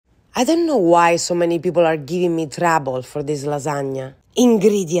I don't know why so many people are giving me trouble for this lasagna.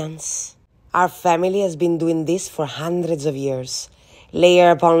 Ingredients. Our family has been doing this for hundreds of years.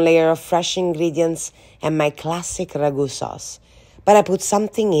 Layer upon layer of fresh ingredients and my classic ragu sauce. But I put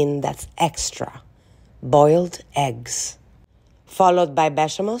something in that's extra. Boiled eggs. Followed by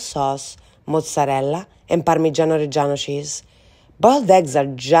bechamel sauce, mozzarella, and Parmigiano Reggiano cheese. Boiled eggs are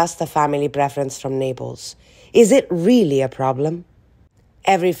just a family preference from Naples. Is it really a problem?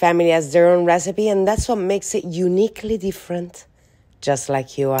 Every family has their own recipe, and that's what makes it uniquely different, just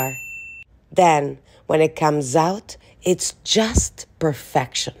like you are. Then, when it comes out, it's just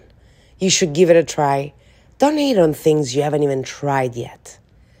perfection. You should give it a try. Don't hate on things you haven't even tried yet.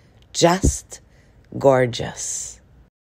 Just gorgeous.